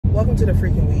Welcome to the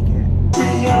freaking weekend.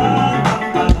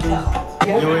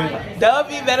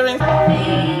 W veterans.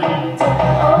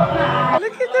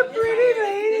 Look at the pretty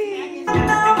lady.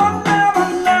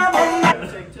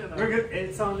 We're good.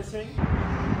 It's on the same.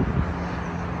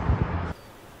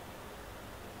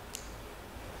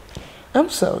 I'm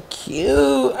so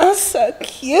cute. I'm so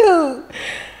cute.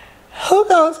 Who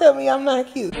gonna tell me I'm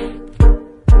not cute?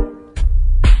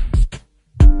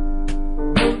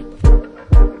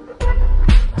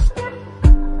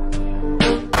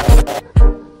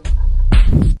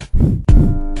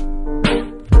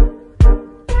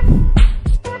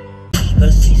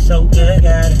 So good,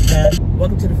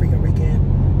 welcome to the freaking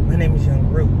weekend. My name is Young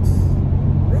Roots.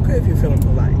 Ruka if you're feeling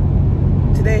polite.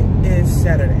 Today is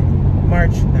Saturday,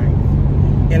 March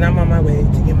 9th, and I'm on my way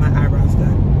to get my eyebrows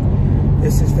done.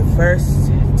 This is the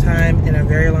first time in a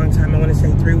very long time, I want to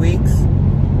say 3 weeks,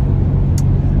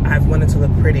 I've wanted to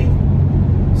look pretty.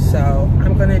 So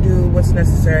I'm gonna do what's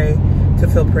necessary to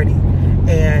feel pretty.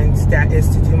 And that is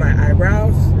to do my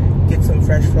eyebrows, get some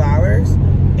fresh flowers,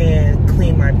 and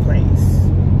clean my place.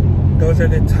 Those are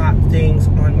the top things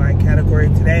on my category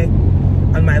today,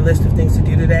 on my list of things to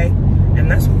do today. And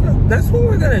that's what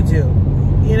we're gonna do,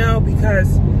 you know,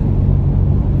 because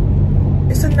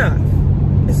it's enough.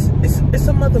 It's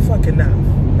a motherfucking enough,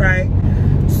 right?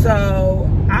 So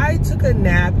I took a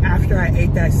nap after I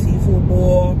ate that seafood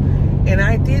bowl, and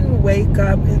I didn't wake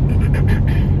up.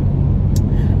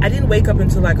 I didn't wake up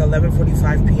until like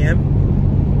 11:45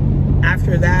 p.m.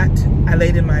 After that, I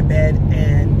laid in my bed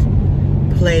and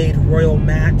played Royal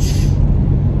Match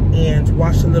and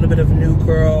watched a little bit of New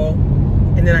Girl,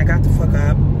 and then I got the fuck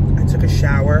up. I took a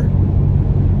shower.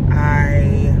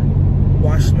 I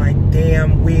washed my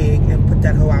damn wig and put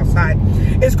that hoe outside.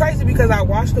 It's crazy because I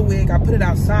washed the wig, I put it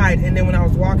outside, and then when I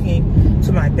was walking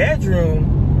to my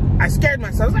bedroom, I scared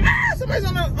myself. I was like, ah, somebody's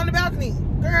on the balcony.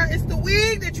 Girl, it's the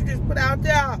wig that you just put out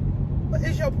there. What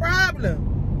is your problem?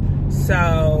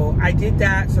 So I did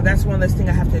that. So that's one less thing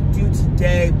I have to do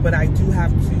today. But I do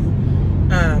have to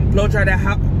blow dry that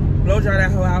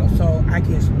hoe out so I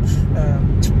can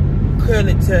curl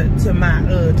it to my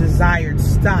desired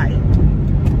style.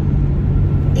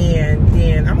 And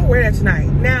then I'm gonna wear that tonight.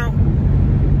 Now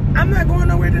I'm not going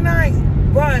nowhere tonight.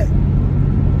 But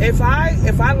if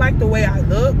I like the way I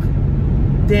look,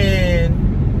 then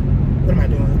what am I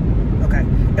doing? Okay.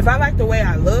 If I like the way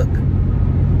I look,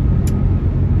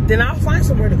 then I'll find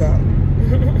somewhere to go.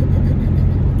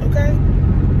 Okay?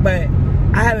 But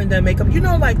I haven't done makeup. You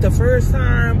know, like the first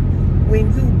time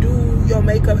when you do your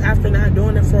makeup after not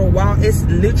doing it for a while, it's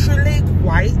literally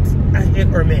quite a hit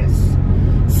or miss.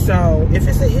 So if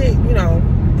it's a hit, you know,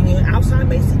 then outside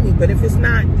may see me. But if it's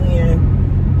not,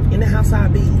 then in the house I'll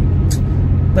be.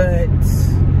 But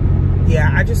yeah,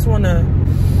 I just wanna,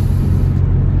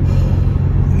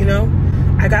 you know,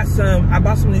 I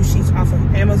bought some new sheets off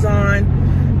of Amazon.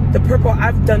 The purple,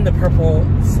 I've done the purple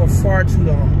for far too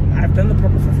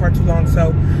long.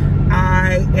 So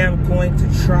I am going to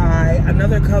try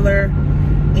another color.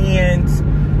 And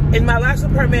in my last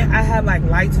apartment, I had like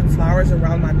lights and flowers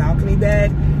around my balcony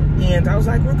bed. And I was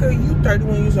like, Ruka, you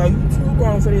 31 years old, you too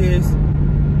grown for this.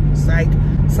 Psych.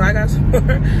 So I got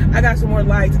some more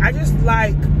lights. I just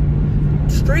like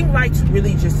string lights.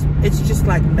 Really just, it's just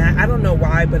like I don't know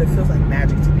why, but it feels like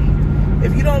magic to me.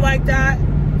 If you don't like that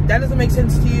doesn't make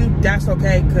sense to you, that's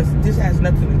okay, because this has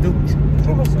nothing to do with you. You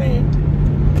know what I'm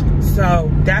saying? So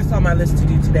that's on my list to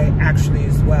do today, actually,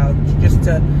 as well. Just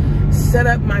to set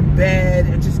up my bed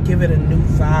and just give it a new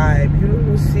vibe. You know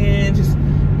what I'm saying? Just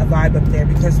a vibe up there,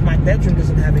 because my bedroom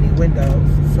doesn't have any windows.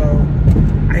 So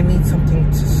I need something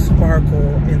to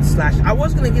sparkle and slash. I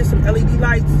was going to get some LED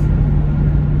lights.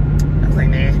 I was like,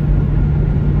 nah,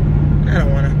 I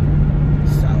don't want to.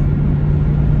 So,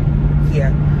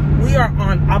 yeah. We are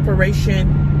on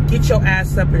Operation Get Your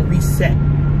Ass Up and Reset.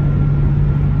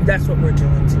 That's what we're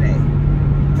doing today.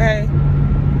 Okay?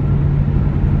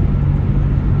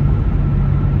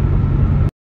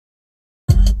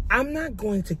 I'm not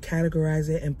going to categorize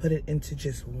it and put it into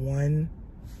just one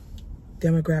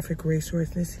demographic, race, or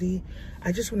ethnicity.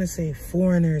 I just want to say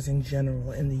foreigners in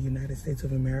general in the United States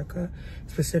of America,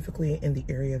 specifically in the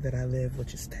area that I live,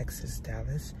 which is Texas,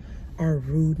 Dallas, are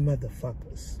rude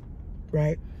motherfuckers,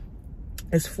 right?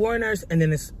 It's foreigners, and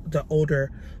then it's the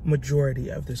older majority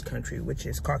of this country, which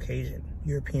is Caucasian,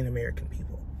 European American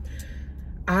people.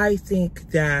 I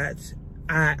think that,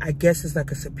 I guess it's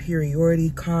like a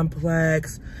superiority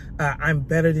complex. I'm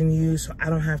better than you, so I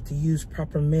don't have to use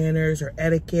proper manners or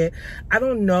etiquette. I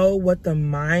don't know what the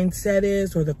mindset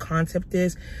is or the concept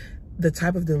is, the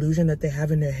type of delusion that they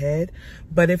have in their head.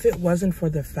 But if it wasn't for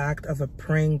the fact of a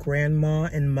praying grandma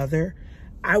and mother,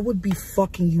 I would be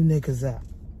fucking you niggas up.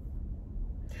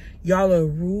 Y'all are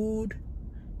rude,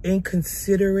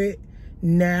 inconsiderate,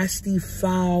 nasty,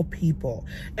 foul people.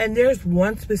 And there's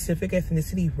one specific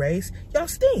ethnicity, race, y'all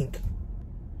stink.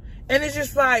 And it's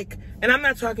just like, and I'm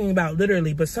not talking about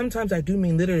literally, but sometimes I do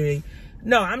mean literally.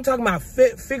 No, I'm talking about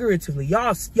figuratively.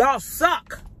 Y'all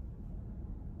suck.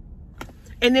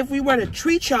 And if we were to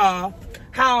treat y'all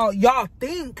how y'all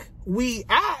think we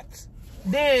act,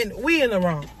 then we in the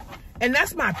wrong. And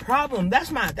that's my problem.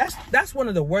 That's one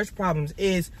of the worst problems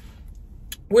is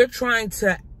we're trying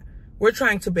to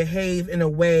behave in a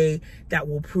way that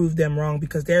will prove them wrong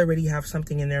because they already have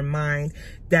something in their mind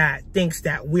that thinks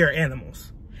that we're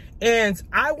animals. And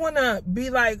I want to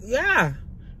be like, yeah,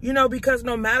 you know, because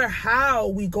no matter how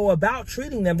we go about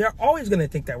treating them, they're always going to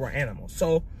think that we're animals.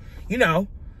 So, you know,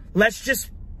 let's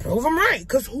just prove them right.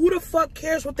 Because who the fuck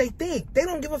cares what they think? They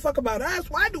don't give a fuck about us.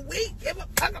 Why do we give a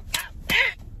fuck about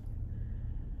that?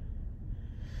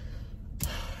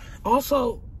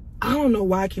 Also, I don't know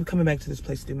why I keep coming back to this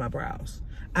place to do my brows.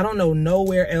 I don't know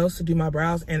nowhere else to do my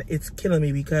brows, and it's killing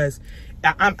me because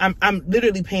I'm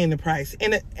literally paying the price.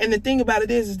 And the thing about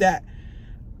it is that,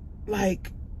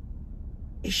 like,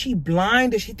 is she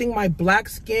blind? Does she think my black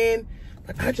skin?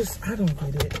 Like, I don't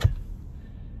get it.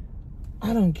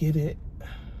 I don't get it.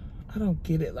 I don't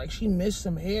get it. Like, she missed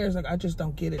some hairs. Like, I just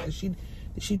don't get it. Did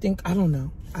she think? I don't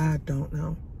know. I don't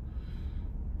know.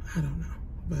 I don't know.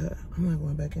 But I'm not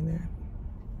going back in there.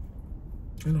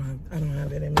 I don't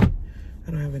have it in me.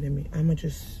 I don't have it in me. I'm gonna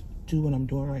just do what I'm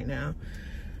doing right now.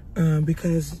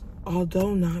 Because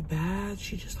although not bad,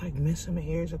 she just like missed some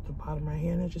hairs at the bottom right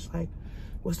here. And it's just like,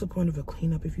 what's the point of a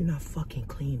cleanup if you're not fucking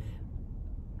cleaning?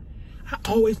 I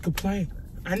always complain.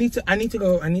 I need to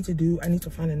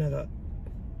find another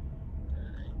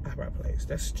eyebrow place.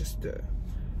 That's just it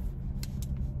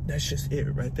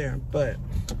right there. But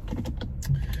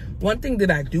one thing that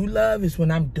I do love is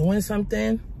when I'm doing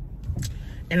something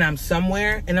and I'm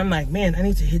somewhere and I'm like, man, I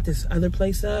need to hit this other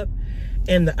place up.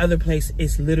 And the other place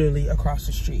is literally across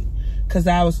the street. Cause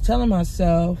I was telling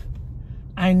myself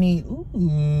I need,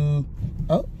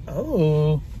 I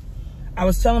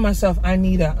was telling myself I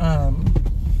need a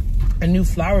new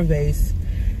flower vase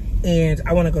and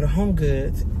I want to go to Home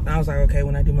Goods. And I was like, okay,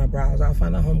 when I do my brows, I'll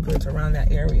find a Home Goods around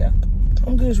that area.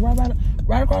 Home Goods right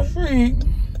across the street.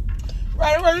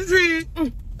 Right across the street.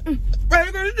 Right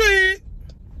across the street.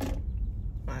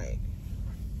 Right.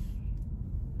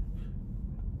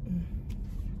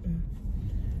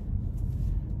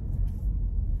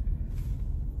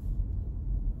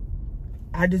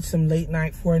 I did some late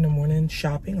night 4 in the morning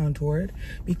shopping on Torrid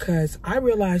because I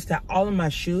realized that all of my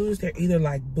shoes, they're either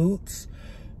like boots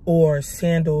or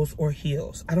sandals or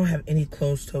heels. I don't have any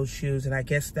closed-toe shoes, and I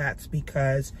guess that's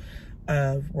because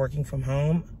of working from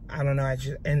home. I don't know,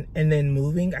 and then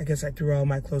moving, I guess I threw all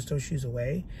my closed-toe shoes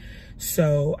away.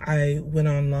 So I went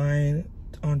online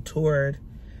on Torrid,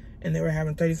 and they were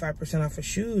having 35% off of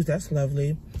shoes. That's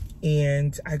lovely.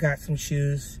 And I got some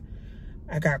shoes.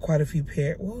 I got quite a few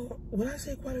pairs. Well, would I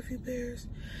say quite a few pairs?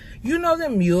 You know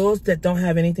them mules that don't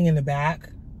have anything in the back?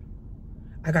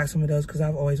 I got some of those because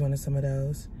I've always wanted some of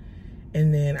those.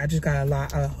 And then I just got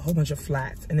a whole bunch of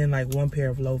flats and then like 1 pair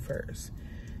of loafers.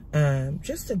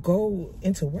 Just to go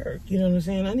into work, you know what I'm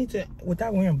saying? I need to,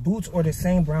 without wearing boots or the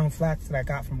same brown flats that I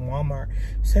got from Walmart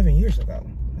 7 years ago.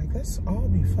 Like, let's all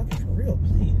be fucking for real,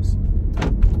 please.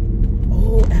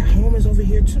 Oh, At Home is over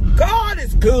here too. God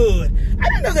is good. I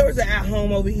didn't know there was an At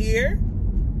Home over here.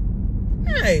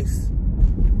 Nice.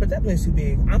 But that place too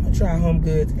big. I'm gonna try Home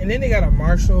Goods. And then they got a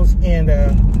Marshalls and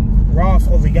a Ross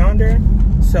over yonder.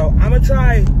 So I'm gonna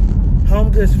try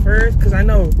Home Goods first because I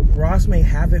know Ross may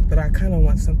have it, but I kind of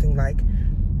want something like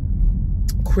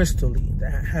crystal-y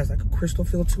that has like a crystal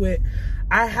feel to it.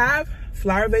 I have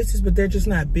flower vases, but they're just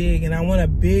not big, and I want a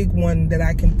big one that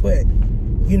I can put,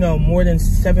 you know, more than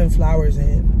 7 flowers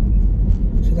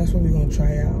in. So that's what we're gonna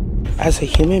try out. As a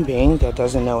human being that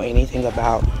doesn't know anything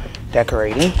about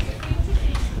decorating,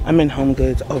 I'm in Home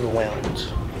Goods overwhelmed.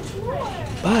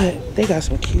 But they got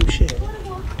some cute shit.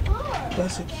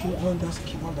 That's a cute one, that's a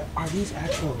cute one. But are these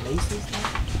actual vases though?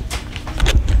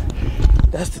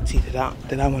 That's the tea that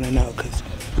I want to know, because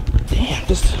damn,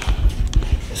 this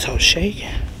whole shaking.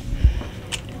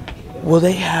 Will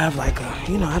they have like a,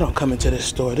 you know, I don't come into this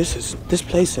store. This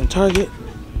place in Target,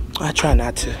 I try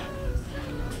not to.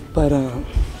 But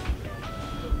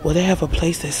will they have a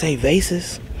place that say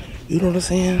vases? You know what I'm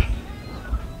saying?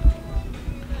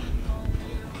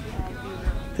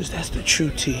 Because that's the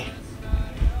true tea.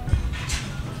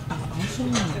 I also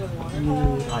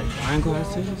need like wine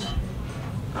glasses.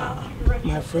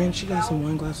 My friend, she got some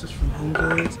wine glasses from Home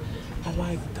Goods. I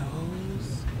like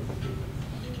those.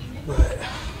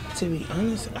 to be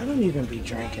honest, I don't even be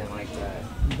drinking like that.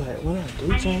 But when I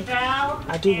do drink,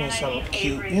 I do want something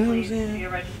cute. You know what I'm saying?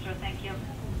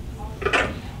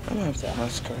 I'm gonna have to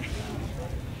ask her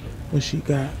what she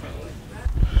got.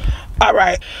 All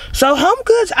right, so Home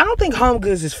Goods, I don't think Home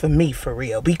Goods is for me for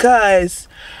real, because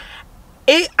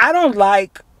I don't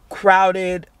like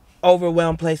crowded,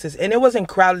 overwhelmed places. And it wasn't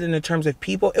crowded in the terms of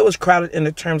people, it was crowded in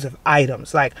the terms of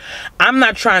items. Like, I'm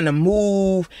not trying to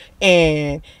move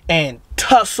and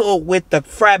tussle with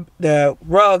the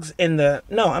rugs and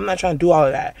no, I'm not trying to do all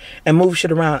of that and move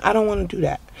shit around. I don't want to do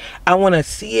that. I want to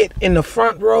see it in the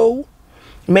front row,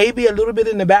 maybe a little bit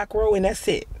in the back row, and that's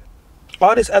it.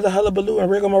 All this other hullabaloo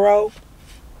and rigmarole,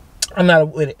 I'm not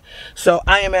with it. So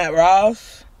I am at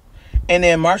Ross, and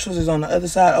then Marshall's is on the other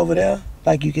side over there,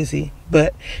 like you can see.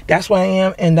 But that's where I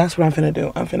am, and that's what I'm finna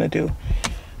do. I'm finna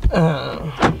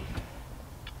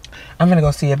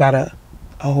go see about a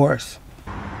horse.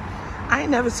 I ain't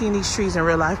never seen these trees in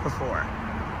real life before.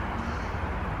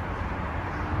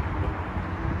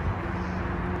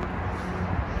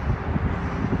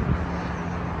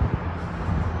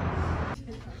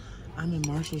 I'm in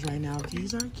Marshall's right now.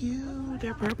 These are cute.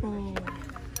 They're purple.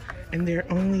 And they're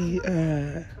only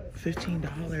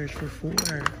 $15 for 4.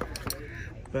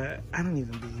 But I don't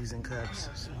even be using cups,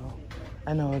 so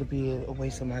I know it'll be a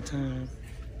waste of my time.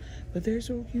 But they're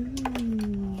so cute.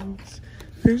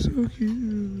 They're so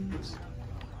cute.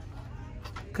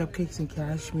 Cupcakes and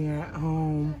cashmere at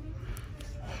home.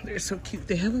 They're so cute.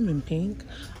 They have them in pink.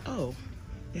 Oh,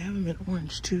 they have them in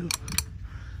orange too.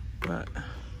 But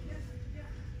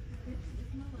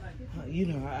you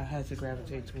know, I had to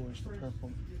gravitate towards the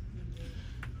purple.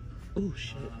 Oh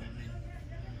shit.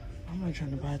 I'm not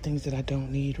trying to buy things that I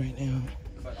don't need right now.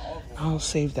 I'll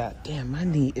save that. Damn, my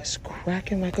knee is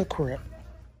cracking like a crip.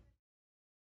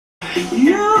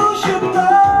 You should know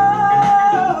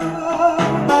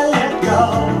I let go.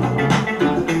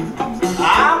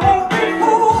 I won't be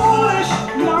foolish,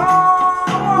 no.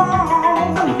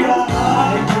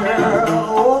 Right,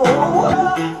 girl.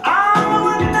 I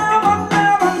would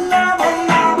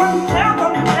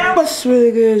never. What's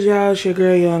really good, y'all? It's your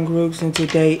girl, Young Rooks, and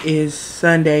today is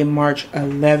Sunday, March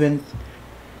 11th.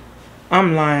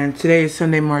 I'm lying. Today is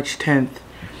Sunday, March 10th.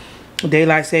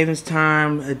 Daylight savings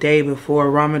time, a day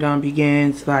before Ramadan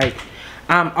begins. Like,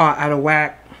 I'm all out of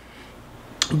whack.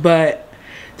 But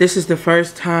this is the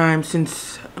first time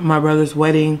since my brother's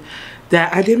wedding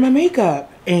that I did my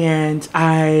makeup. And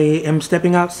I am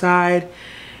stepping outside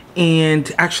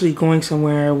and actually going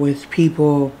somewhere with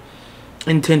people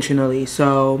intentionally.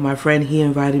 So my friend, he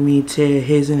invited me to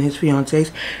his and his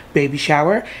fiance's baby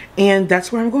shower, and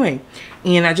that's where I'm going.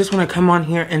 And I just want to come on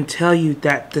here and tell you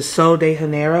that the Sol de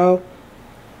Janeiro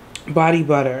body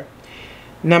butter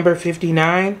number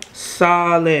 59,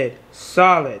 solid.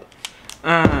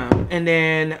 And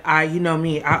then you know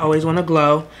me, I always want to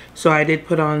glow, so I did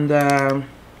put on the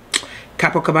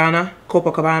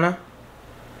Copacabana.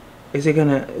 Is it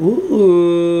gonna?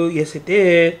 Ooh, yes it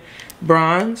did.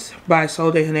 Bronze by Sol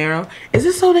de Janeiro. Is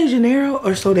it Sol de Janeiro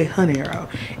or Sol de Janeiro?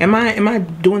 Am I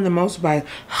doing the most by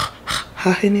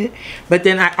in it? But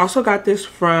then I also got this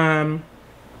from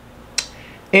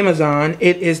Amazon.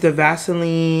 It is the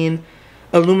Vaseline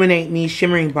Illuminate Me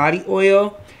Shimmering Body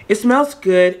Oil. It smells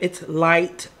good. It's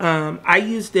light. I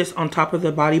use this on top of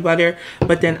the body butter,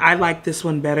 but then I like this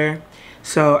one better,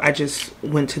 so I just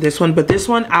went to this one. But this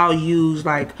one I'll use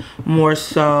like more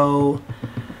so.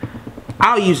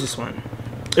 I'll use this one.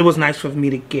 It was nice for me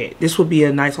to get. This would be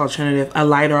a nice alternative, a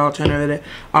lighter alternative,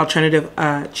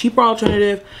 cheaper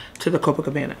alternative to the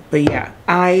Copacabana. But yeah,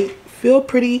 I feel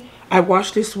pretty. I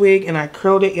washed this wig and I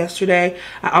curled it yesterday.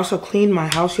 I also cleaned my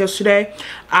house yesterday.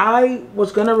 I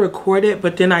was gonna record it,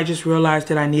 but then I just realized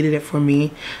that I needed it for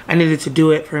me. I needed to do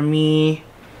it for me,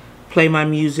 play my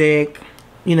music,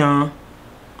 you know,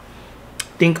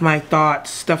 think my thoughts,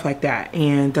 stuff like that.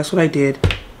 And that's what I did.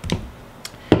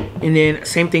 And then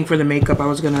same thing for the makeup. I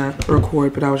was gonna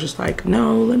record, but I was just like,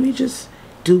 no, let me just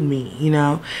do me, you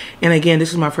know. And again, this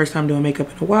is my first time doing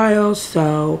makeup in a while,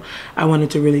 so I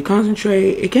wanted to really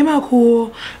concentrate. It came out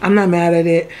cool. I'm not mad at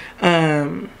it.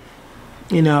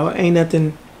 You know, ain't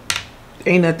nothing.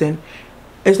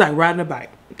 It's like riding a bike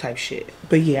type shit.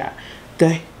 But yeah,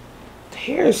 the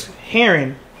hair's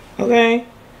hairing, okay?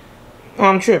 Oh,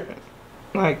 I'm tripping.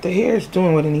 Like, the hair is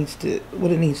doing what it needs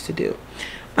to do.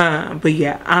 But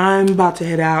yeah, I'm about to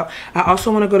head out. I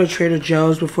also want to go to Trader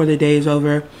Joe's before the day is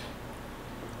over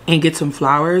and get some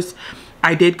flowers.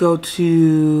 I did go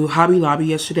to Hobby Lobby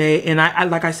yesterday, and I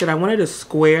like I said, I wanted a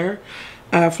square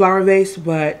flower vase,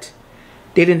 but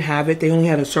they didn't have it. They only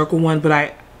had a circle one,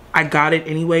 but I got it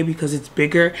anyway because it's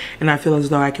bigger and I feel as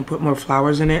though I can put more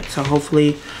flowers in it. So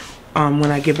hopefully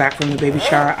when I get back from the baby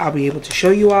shower, I'll be able to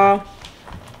show you all.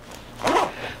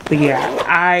 But yeah,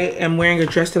 I am wearing a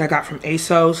dress that I got from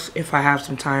ASOS. If I have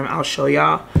some time, I'll show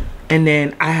y'all. And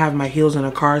then I have my heels in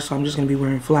the car, so I'm just gonna be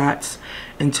wearing flats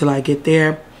until I get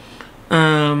there.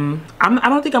 I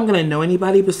don't think I'm gonna know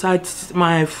anybody besides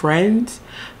my friends,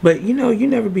 but you know, you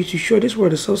never be too sure. This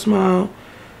world is so small.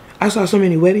 I saw so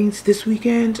many weddings this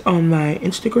weekend on my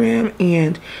Instagram,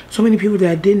 and so many people that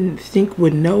I didn't think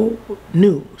would know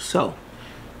knew. So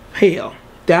hell,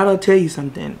 that'll tell you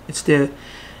something. It's the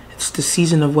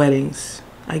season of weddings,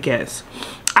 I guess.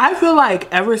 I feel like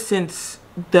ever since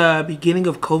the beginning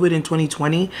of COVID in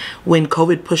 2020, when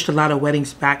COVID pushed a lot of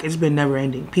weddings back, it's been never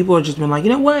ending. People have just been like, you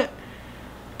know what?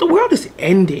 The world is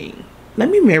ending. Let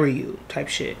me marry you type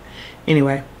shit.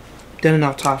 Anyway, done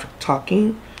enough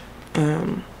talking.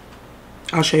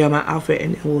 I'll show y'all my outfit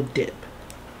and then we'll dip.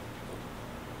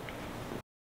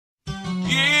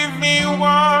 Give me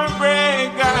one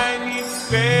break, I need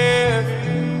faith.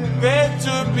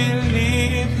 Better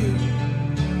believe you,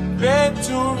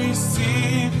 better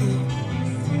receive you.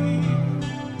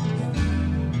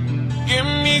 Give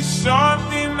me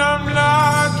something I'm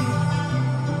lacking.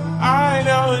 I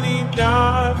don't need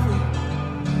nothing.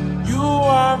 You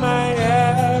are my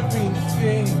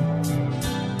everything.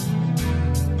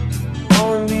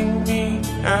 Only me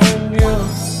and you.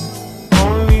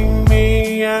 Only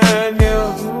me and you.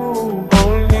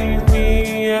 Only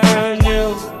me and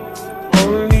you.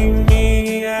 Only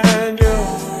me and you.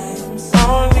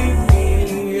 Only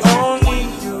me, only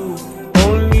you.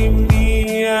 Only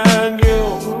me and you.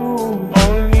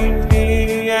 Only me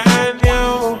and you.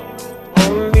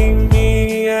 Only me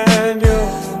and you.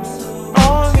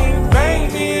 Only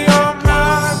baby, you're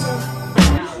mine.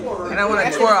 And I want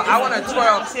to twirl. I want to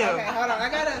twirl too. Okay, hold on. I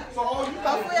gotta.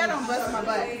 Hopefully, I don't bust my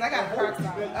butt because I got Crocs on.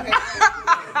 Okay.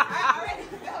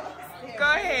 Go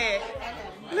ahead.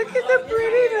 Look at the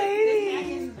pretty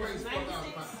lady.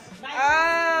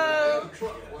 Oh.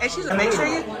 And she's like, make sure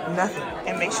you nothing.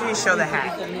 And make sure you show the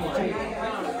hat.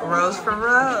 Rose for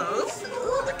Rose.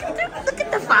 Ooh, look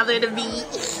at the father to be.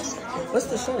 What's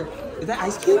the shirt? Is that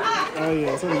Ice Cube? Oh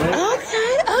yeah, it's okay.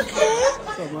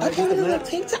 Okay, with a little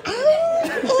pink to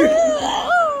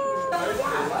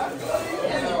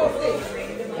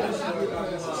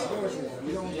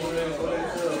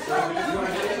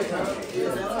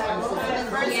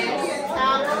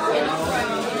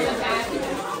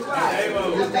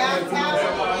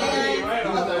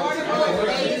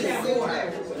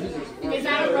Is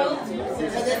that a robe too?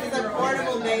 So this is a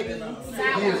portable baby.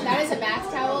 That is a bath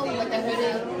towel with the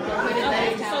hooded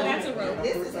bath towel. So that's a robe.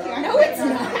 This is No, it's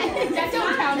not. That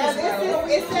don't count as robe.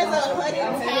 it says a hooded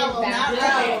towel, not robe.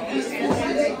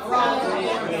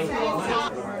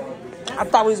 I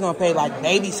thought we was gonna play like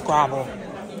baby Scrabble.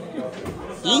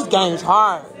 These games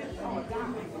hard.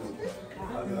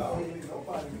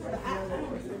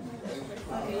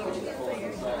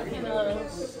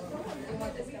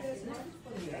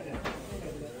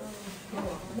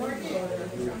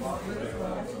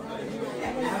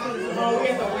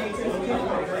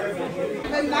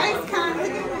 The nice kind.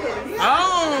 Look at this.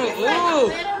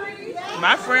 Oh, ooh.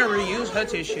 My friend reused her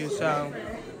tissue, so.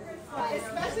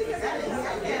 Especially because I didn't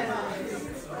say that.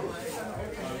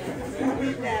 We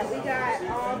got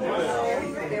all the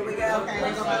there we go.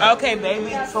 Okay,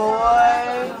 baby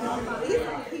toy. These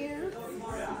are cute.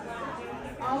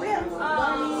 Oh, we have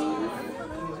bunnies.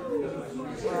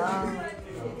 Wow.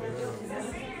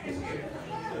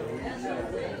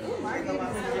 I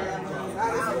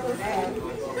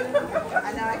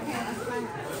know I can't.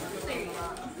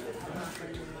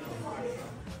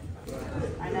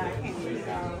 I know I can't use it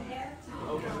all.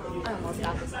 I almost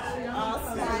got this.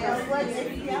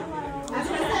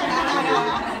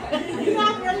 You know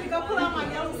I'm ready to go pull out my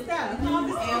yellow stuff.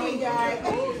 And we got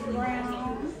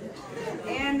brown.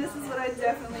 And this is what I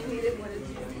definitely needed. What is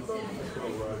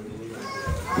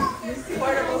this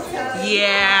portable tub?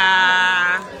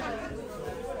 Yeah.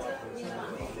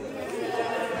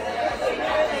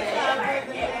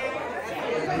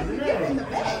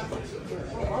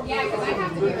 Yeah, because I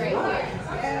have to be right here.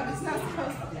 Yeah, it's not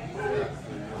supposed to.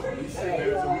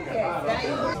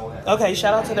 Okay,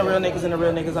 shout out to the real niggas and the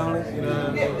real niggas only.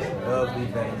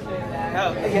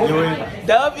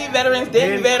 W veterans,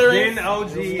 then veterans. Then OG,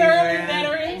 Sterling man.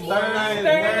 veterans. Sterling,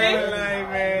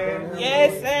 man.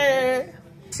 Yes, sir.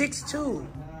 6'2".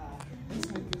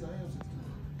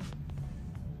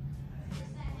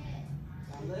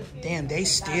 Damn, they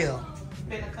still.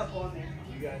 Been a couple on there.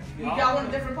 Y'all want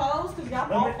a different pose? Because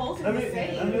y'all all posing the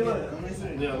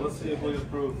same. Yeah, let's see if we can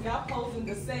prove. Y'all posing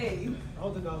the same.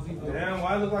 Damn,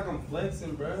 why I look like I'm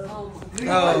flexing, bro? Oh,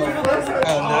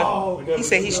 no. He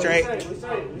said he's straight.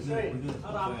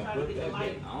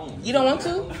 You don't want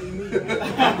to?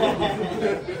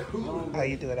 Oh,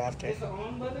 you do it after.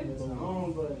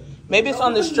 Maybe it's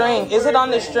on the string. Is it on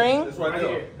the string? It's right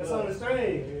there. It's on the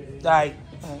string. Like.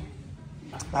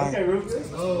 Okay, Rufus.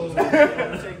 Oh.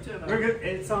 We're good.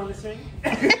 It's on the string.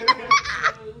 2,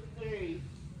 3.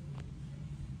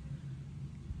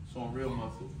 Showing real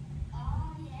muscle.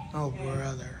 Oh,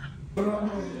 brother.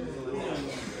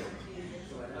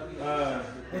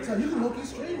 That's how you can look at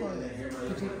straight on that.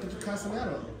 Put your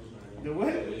casanata on. The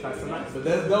what? But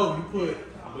that's dope. You put.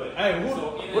 Hey,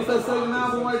 what's that second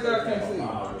album right there? I can't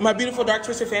see. My Beautiful Dark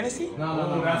Twisted Fantasy?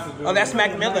 No, that's a good Oh, that's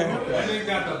Mac Miller. That nigga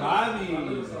got the bodies.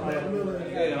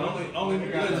 Yeah, only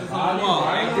nigga got the body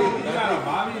vinyl. You got a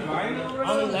body vinyl?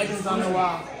 Only legends on the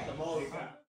wall.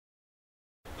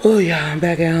 Oh, yeah, I'm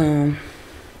back at home.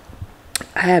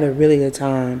 I had a really good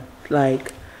time.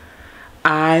 Like,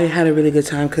 I had a really good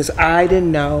time because I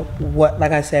didn't know what,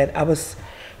 like I said, I was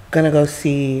going to go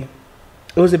see,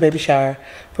 it was a baby shower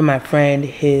for my friend.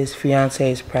 His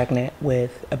fiance is pregnant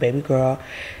with a baby girl.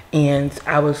 And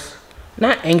I was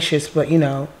not anxious, but, you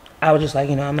know, I was just like,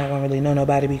 you know, I'm not going to really know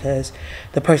nobody because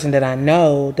the person that I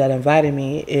know that invited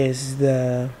me is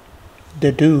the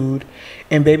dude.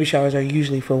 And baby showers are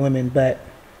usually for women. But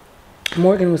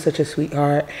Morgan was such a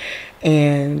sweetheart.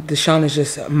 And Deshaun is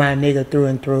just my nigga through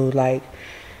and through. Like,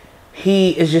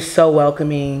 he is just so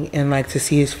welcoming, and like to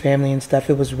see his family and stuff,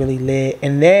 it was really lit.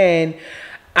 And then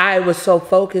I was so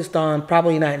focused on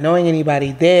probably not knowing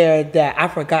anybody there that I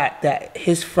forgot that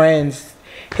his friends,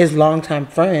 his longtime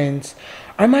friends,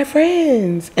 are my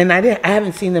friends. And I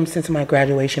haven't seen them since my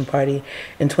graduation party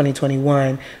in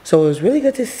 2021. So it was really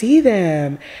good to see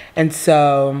them. And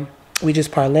so we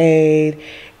just parlayed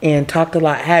and talked a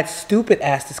lot, had stupid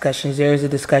ass discussions. There was a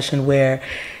discussion where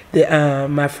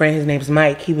my friend, his name's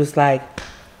Mike, he was like,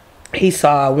 he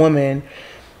saw a woman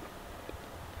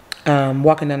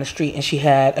walking down the street and she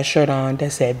had a shirt on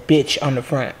that said bitch on the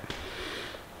front.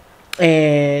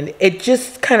 And it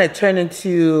just kind of turned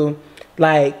into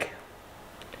like,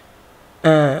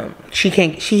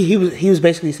 he was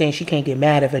basically saying she can't get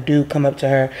mad if a dude come up to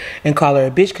her and call her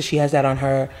a bitch because she has that on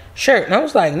her shirt. And I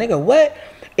was like, nigga, what?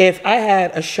 If I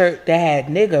had a shirt that had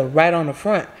nigga right on the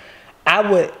front, I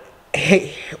would.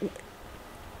 A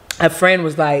friend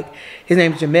was like, his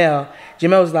name's Jamel.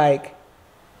 Jamel was like,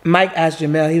 Mike asked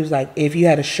Jamel, he was like, if you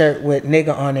had a shirt with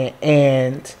nigga on it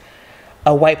and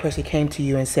a white person came to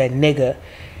you and said nigga,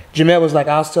 Jamel was like,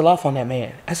 I'll still off on that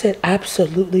man. I said,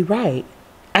 absolutely right.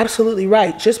 Absolutely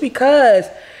right. Just because,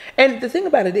 and the thing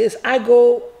about it is, I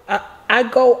go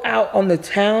out on the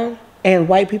town and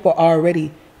white people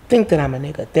already think that I'm a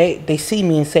nigga. They see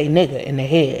me and say nigga in their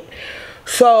head.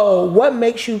 So what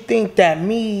makes you think that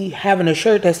me having a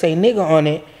shirt that say nigga on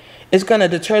it is going to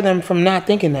deter them from not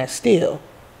thinking that still?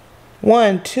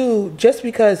 1, 2, just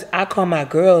because I call my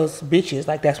girls bitches,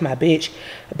 like that's my bitch,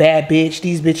 bad bitch,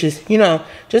 these bitches, you know,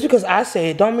 just because I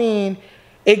say it don't mean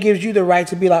it gives you the right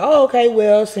to be like, oh, okay,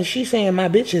 well, since she's saying my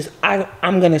bitches,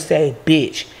 I'm going to say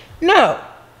bitch. No.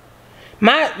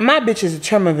 My bitch is a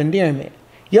term of endearment.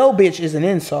 Yo bitch is an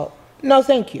insult. No,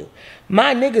 thank you.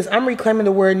 My niggas, I'm reclaiming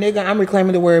the word nigga. I'm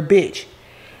reclaiming the word bitch.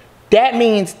 That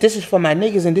means this is for my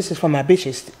niggas and this is for my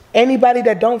bitches. Anybody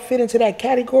that don't fit into that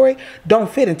category, don't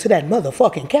fit into that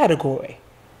motherfucking category.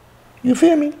 You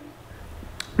feel me?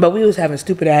 But we was having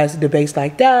stupid ass debates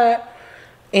like that.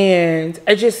 And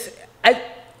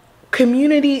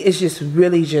community is just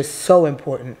really just so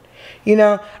important. You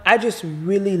know, I just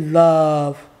really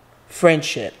love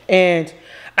friendship. And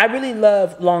I really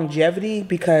love longevity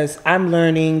because I'm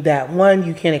learning that 1,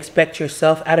 you can't expect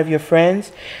yourself out of your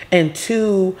friends, and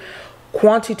 2,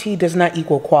 quantity does not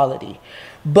equal quality.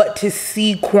 But to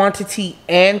see quantity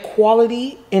and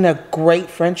quality in a great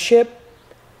friendship,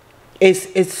 it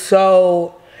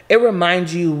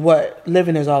reminds you what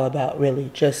living is all about, really.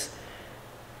 Just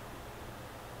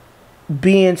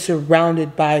being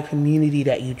surrounded by a community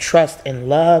that you trust and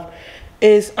love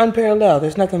is unparalleled.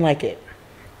 There's nothing like it.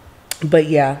 But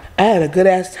yeah, I had a good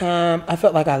ass time. I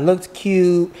felt like I looked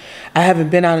cute. I haven't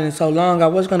been out in so long. I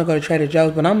was going to go to Trader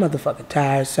Joe's, but I'm motherfucking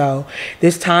tired. So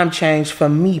this time change for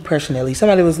me personally.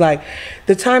 Somebody was like,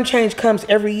 the time change comes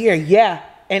every year. Yeah,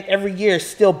 and every year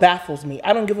still baffles me.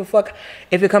 I don't give a fuck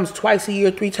if it comes twice a year,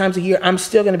 3 times a year. I'm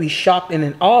still going to be shocked and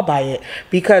in awe by it.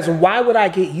 Because why would I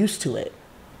get used to it?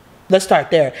 Let's start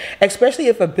there. Especially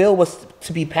if a bill was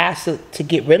to be passed to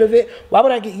get rid of it. Why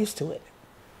would I get used to it?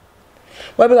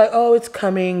 Well, I'd be like, oh, it's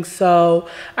coming, so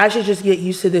I should just get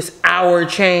used to this hour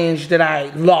change that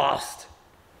I lost.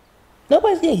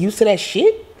 Nobody's getting used to that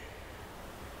shit.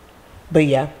 But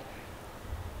yeah.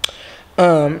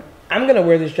 I'm going to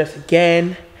wear this dress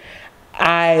again.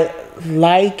 I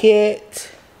like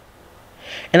it.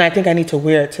 And I think I need to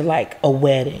wear it to like a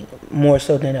wedding more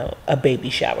so than a baby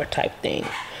shower type thing.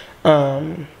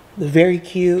 Very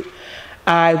cute.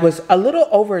 I was a little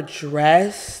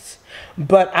overdressed,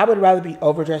 but I would rather be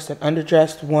overdressed than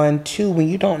underdressed. 1, 2, when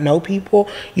you don't know people,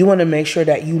 you want to make sure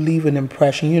that you leave an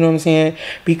impression. You know what I'm saying?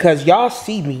 Because y'all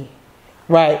see me,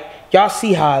 right? Y'all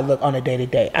see how I look on a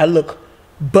day-to-day. I look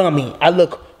bummy. I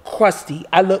look crusty.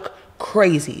 I look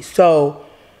crazy. So,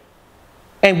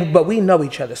 but we know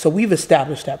each other. So we've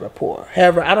established that rapport.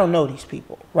 However, I don't know these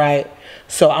people, right?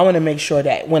 So I want to make sure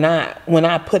that when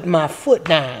I put my foot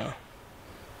down,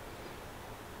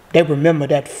 they remember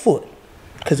that foot.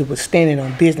 Because it was standing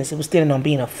on business. It was standing on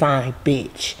being a fine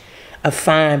bitch. A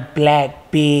fine, black,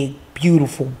 big,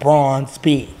 beautiful, bronze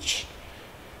bitch.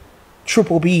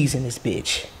 Triple B's in this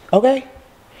bitch. Okay?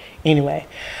 Anyway,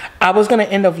 I was going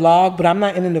to end the vlog, but I'm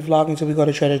not ending the vlog until we go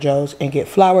to Trader Joe's and get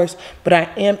flowers. But I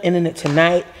am ending it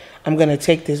tonight. I'm going to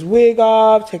take this wig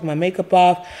off, take my makeup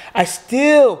off. I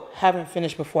still haven't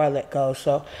finished before I let go.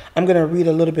 So I'm going to read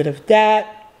a little bit of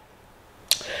that.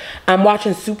 I'm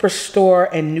watching Superstore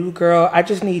and New Girl. I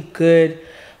just need good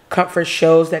comfort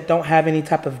shows that don't have any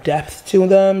type of depth to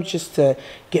them, just to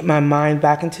get my mind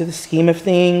back into the scheme of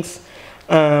things.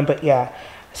 But yeah,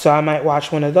 so I might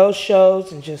watch one of those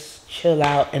shows and just chill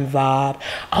out and vibe.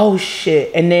 Oh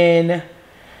shit. And then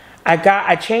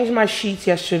I changed my sheets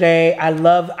yesterday. I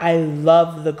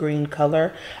love the green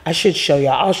color. I should show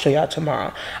y'all. I'll show y'all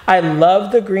tomorrow. I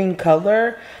love the green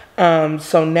color.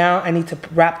 So now I need to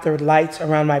wrap the lights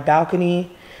around my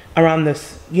balcony, around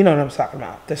this, you know what I'm talking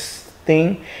about, this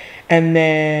thing. And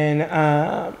then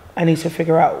I need to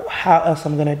figure out how else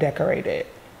I'm going to decorate it,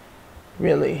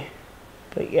 really.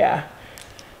 But yeah,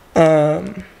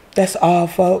 that's all,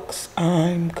 folks.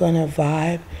 I'm going to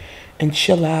vibe and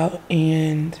chill out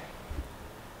and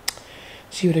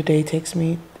see where the day takes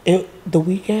me.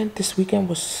 This weekend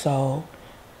was so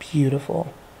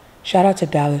beautiful. Shout out to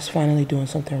Dallas finally doing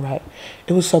something right.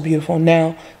 It was so beautiful.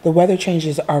 Now, the weather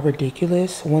changes are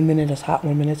ridiculous. 1 minute it's hot,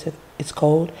 1 minute it's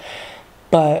cold.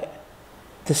 But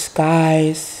the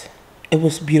skies, it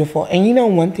was beautiful. And you know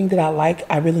one thing that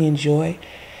I really enjoy,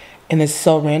 and it's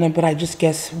so random, but I just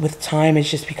guess with time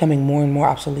it's just becoming more and more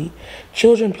obsolete.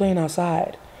 Children playing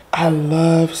outside. I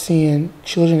love seeing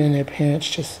children and their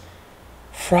parents just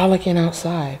frolicking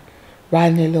outside,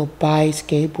 riding their little bikes,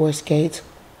 skateboard skates.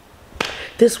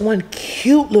 This one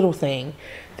cute little thing,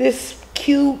 this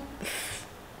cute,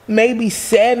 maybe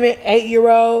 7,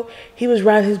 8-year-old, he was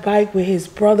riding his bike with his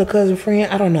brother, cousin,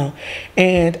 friend, I don't know.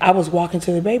 And I was walking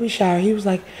to the baby shower. He was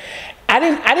like, I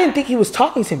didn't think he was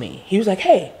talking to me. He was like,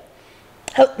 hey.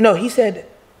 No, he said,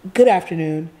 good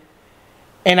afternoon.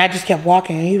 And I just kept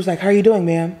walking. And he was like, how are you doing,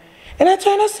 ma'am? And I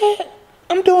turned, I said,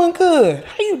 I'm doing good.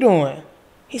 How you doing?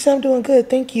 He said, I'm doing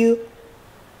good, thank you.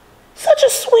 Such a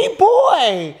sweet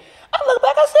boy. I look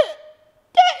back, I said,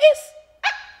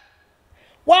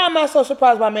 why am I so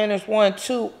surprised by manners? 1,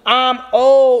 2, I'm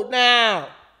old now.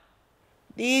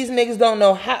 These niggas don't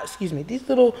know how, these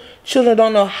little children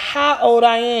don't know how old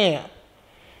I am.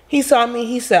 He saw me,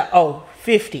 he said, oh,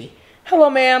 50. Hello,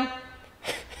 ma'am.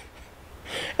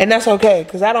 And that's okay,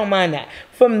 because I don't mind that.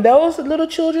 From those little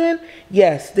children,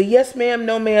 yes, the yes ma'am,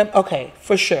 no ma'am, okay,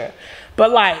 for sure.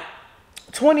 But like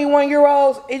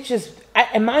 21-year-olds, it's just,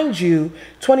 and mind you,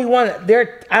 21,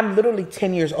 I'm literally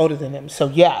 10 years older than them. So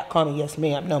yeah, call me yes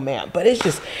ma'am, no ma'am. But it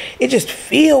just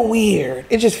feel weird.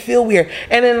 It just feel weird.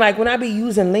 And then like when I be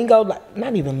using lingo, like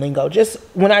not even lingo, just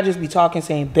when I just be talking,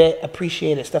 saying bet,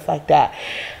 appreciate it, stuff like that.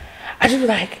 I just be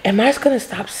like, am I just gonna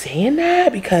stop saying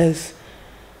that because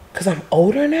I'm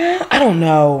older now? I don't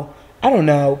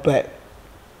know, but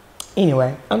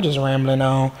anyway, I'm just rambling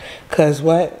on. Cause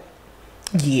what?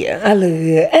 Yeah, I love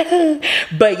it.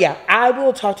 But yeah, I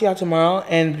will talk to y'all tomorrow,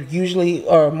 and usually,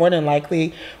 or more than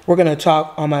likely, we're gonna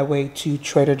talk on my way to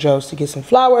Trader Joe's to get some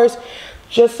flowers,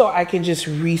 just so I can just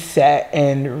reset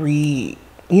and you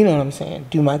know what I'm saying,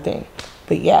 do my thing.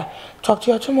 But yeah, talk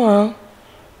to y'all tomorrow.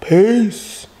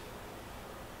 Peace.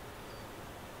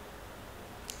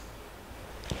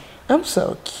 I'm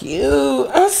so cute.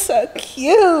 I'm so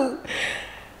cute.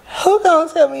 Who gonna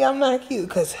tell me I'm not cute?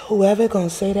 Because whoever gonna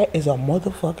say that is a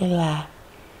motherfucking lie.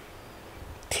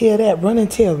 Tell that, run and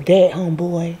tell that,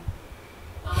 homeboy.